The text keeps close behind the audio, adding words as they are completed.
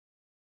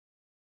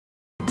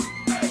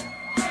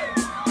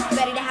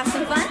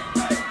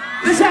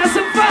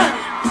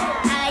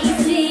I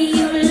see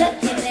you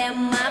looking at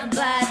my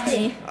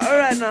body.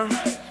 Alright now.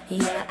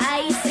 Yeah,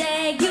 I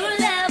say you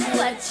love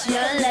what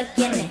you're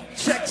looking at.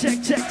 Check,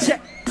 check, check,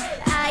 check.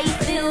 I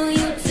feel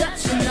you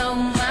touching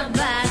on my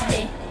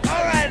body.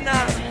 Alright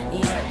now.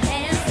 Your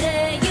hands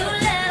say you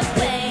love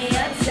where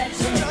you're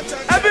touching.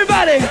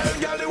 Everybody. Baby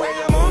girl, the way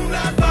you move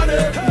that body.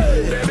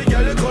 Baby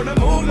girl, you gonna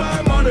move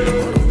my money.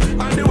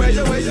 And the way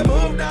you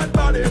move that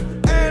body.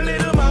 Hey,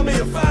 little mommy,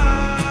 you're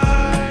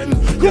fine.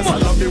 Yes, I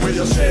love the way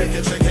you shake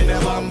it, shaking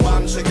your bum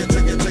bum, shake it,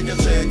 shake it, shake it,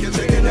 shake it,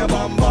 shaking your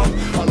bum bum.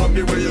 I love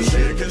the way you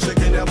shake it,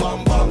 shaking your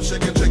bum bum,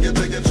 shake it, shake it,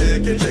 shake it,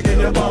 shake it, shaking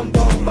your bum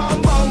bum,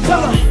 bum bum.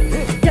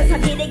 Does I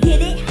get it,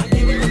 get it?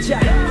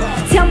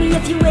 Tell me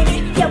if you with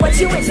it, yeah, what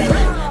you into?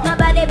 My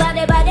body,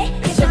 body, body,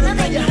 it's tryna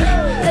make it.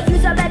 The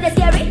views are better,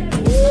 scary.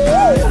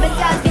 Me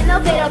estás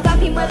viendo, pero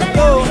papi,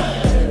 muévelo.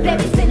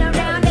 Baby, spin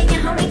around and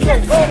your homie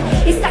close.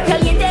 Está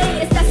caliente,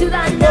 está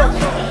sudando.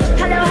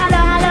 Hello,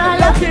 hello, hello,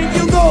 hello. Okay,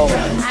 you go.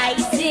 I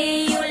see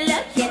you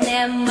looking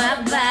at my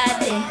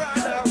body.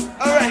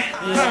 Alright.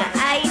 Yeah, I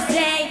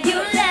say you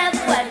love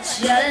what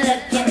you're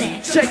looking at.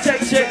 Check, check,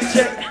 check,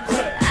 check.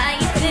 I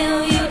feel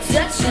you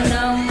touching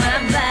on my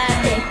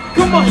body.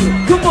 Come on,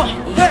 come on.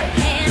 Hey.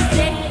 And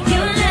say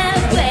you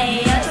love where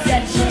you're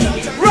touching.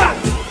 Rock.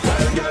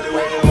 Baby girl, the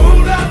way you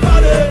move that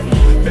body.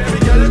 Baby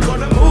girl, you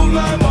gonna move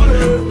my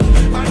money.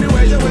 And the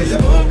way you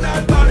move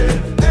that body.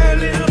 Hey,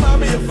 little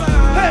mommy, you're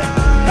fine. Hey,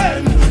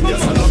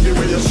 Yes, I love the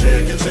way you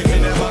shake it,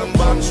 shaking your bum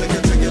bum, shake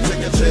it, shake it,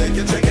 shake it, shake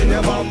it, shaking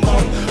your bum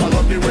bum. I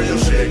love the way you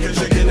shake it,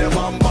 shaking your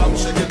bum bum,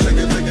 shake it, shake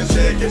it, shake it,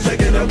 shake it,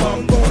 shaking your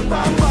bum bum,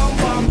 bum bum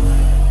bum.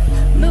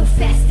 Move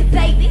faster,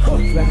 baby.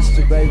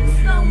 Faster, baby.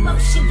 Slow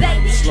motion,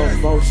 baby. Slow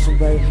motion,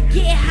 baby.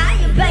 Get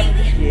higher,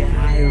 baby. Get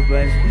higher,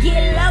 baby.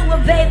 Get lower,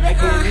 baby.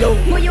 low.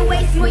 Move your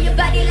waist, move your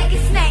body like a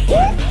snake.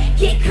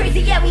 Get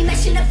crazy, yeah, we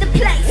mashing up the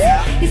place.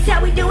 This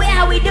how we do it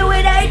every day.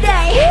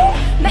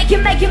 Make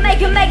it, make it,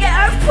 make it, make it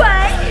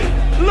earthquake.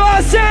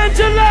 Los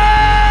Angeles!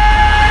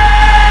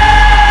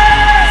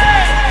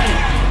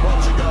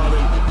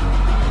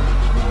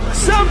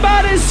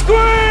 Somebody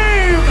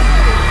scream!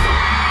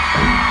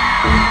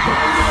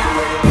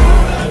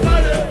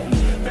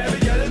 Baby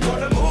girl, you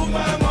gonna move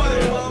my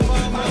money. And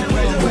the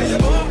way you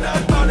move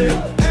that body.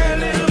 Hey,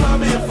 little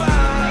mommy, you're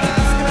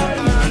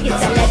fine.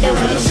 It's a letter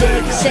when you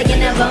shake it, shaking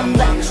that bum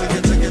bum. Shake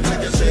it, shake it,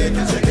 shake it, shake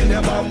it, shaking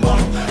your bum bum.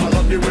 I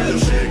love the way you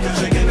shake it,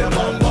 shaking your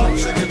bum bum.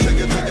 Shake it, shake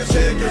it, shake it,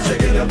 shake it,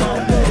 shaking your bum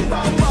bum,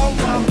 bum bum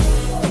bum.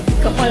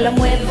 Como lo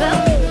muevo,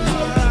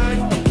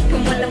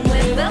 como lo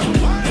muevo,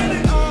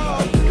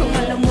 como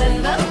lo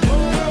muevo.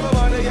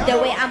 The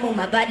way I move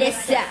my body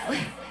so.